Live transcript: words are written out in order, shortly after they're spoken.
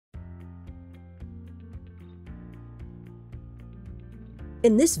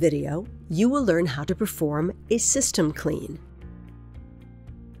In this video, you will learn how to perform a system clean.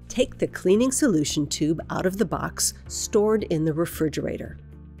 Take the cleaning solution tube out of the box stored in the refrigerator.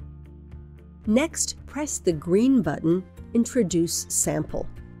 Next, press the green button, Introduce Sample.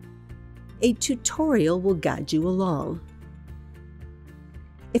 A tutorial will guide you along.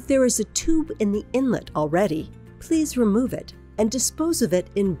 If there is a tube in the inlet already, please remove it and dispose of it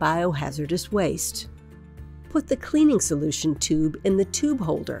in biohazardous waste. Put the cleaning solution tube in the tube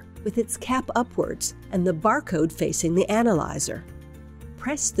holder with its cap upwards and the barcode facing the analyzer.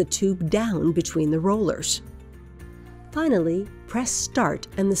 Press the tube down between the rollers. Finally, press Start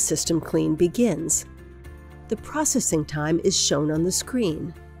and the system clean begins. The processing time is shown on the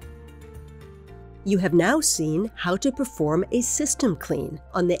screen. You have now seen how to perform a system clean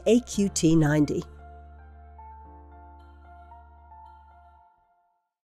on the AQT90.